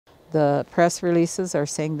The press releases are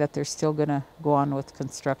saying that they're still going to go on with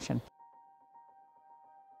construction.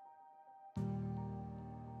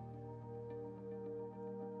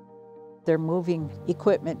 They're moving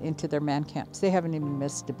equipment into their man camps. They haven't even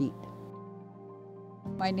missed a beat.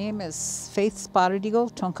 My name is Faith Spotted Eagle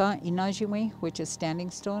Tonka Inajiwe, which is Standing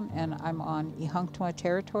Stone, and I'm on Ihanktua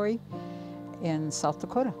territory in South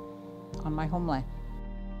Dakota, on my homeland.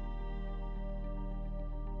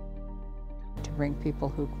 To bring people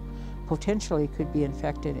who potentially could be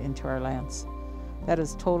infected into our lands. That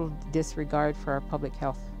is total disregard for our public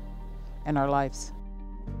health and our lives.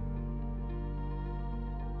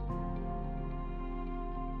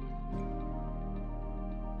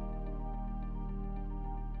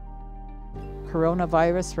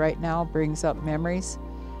 Coronavirus right now brings up memories,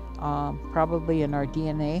 probably in our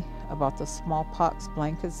DNA, about the smallpox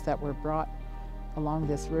blankets that were brought along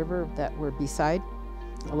this river that we're beside.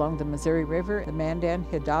 Along the Missouri River, the Mandan,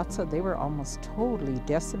 Hidatsa, they were almost totally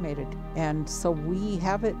decimated. And so we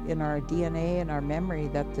have it in our DNA and our memory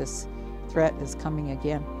that this threat is coming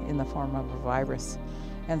again in the form of a virus.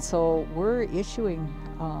 And so we're issuing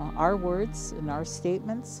our words and our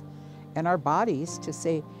statements and our bodies to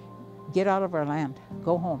say, get out of our land,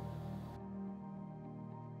 go home.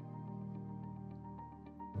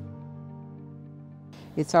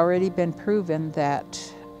 It's already been proven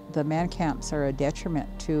that the man camps are a detriment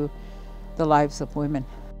to the lives of women.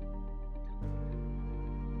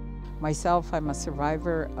 Myself, I'm a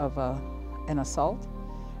survivor of an assault.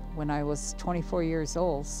 When I was 24 years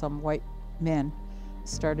old, some white men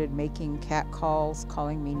started making cat calls,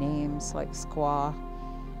 calling me names like squaw,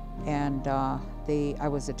 and I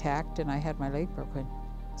was attacked and I had my leg broken.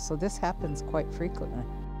 So this happens quite frequently.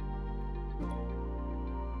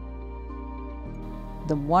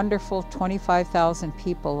 The wonderful 25,000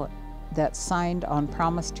 people that signed on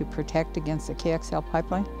promise to protect against the KXL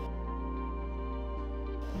pipeline,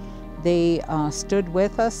 they stood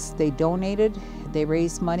with us, they donated, they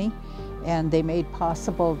raised money, and they made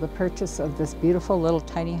possible the purchase of this beautiful little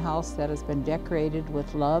tiny house that has been decorated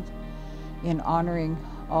with love in honoring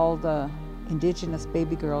all the Indigenous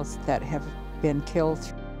baby girls that have been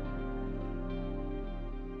killed.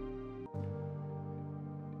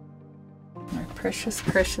 My precious,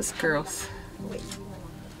 precious girls.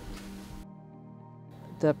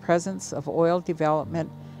 The presence of oil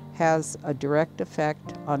development has a direct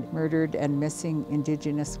effect on murdered and missing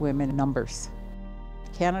Indigenous women numbers.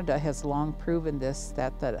 Canada has long proven this,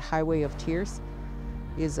 that the Highway of Tears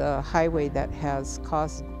is a highway that has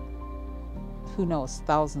caused, who knows,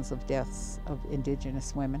 thousands of deaths of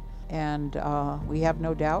Indigenous women. And we have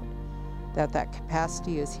no doubt that that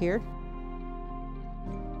capacity is here.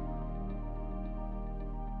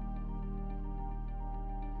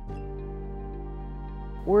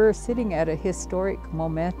 We're sitting at a historic,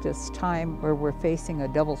 momentous time where we're facing a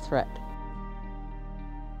double threat.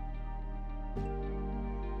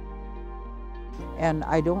 And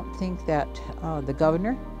I don't think that the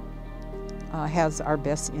governor has our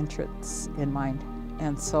best interests in mind.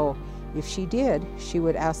 And so if she did, she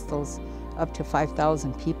would ask those up to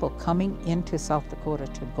 5,000 people coming into South Dakota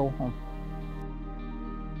to go home.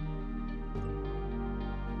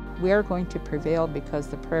 We are going to prevail because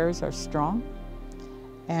the prayers are strong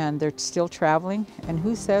and they're still traveling. And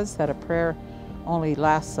who says that a prayer only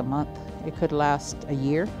lasts a month? It could last a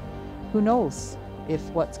year. Who knows if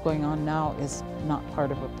what's going on now is not part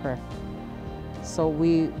of a prayer. So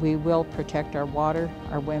we will protect our water,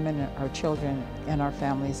 our women, our children, and our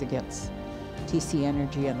families against TC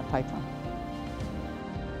Energy and the pipeline.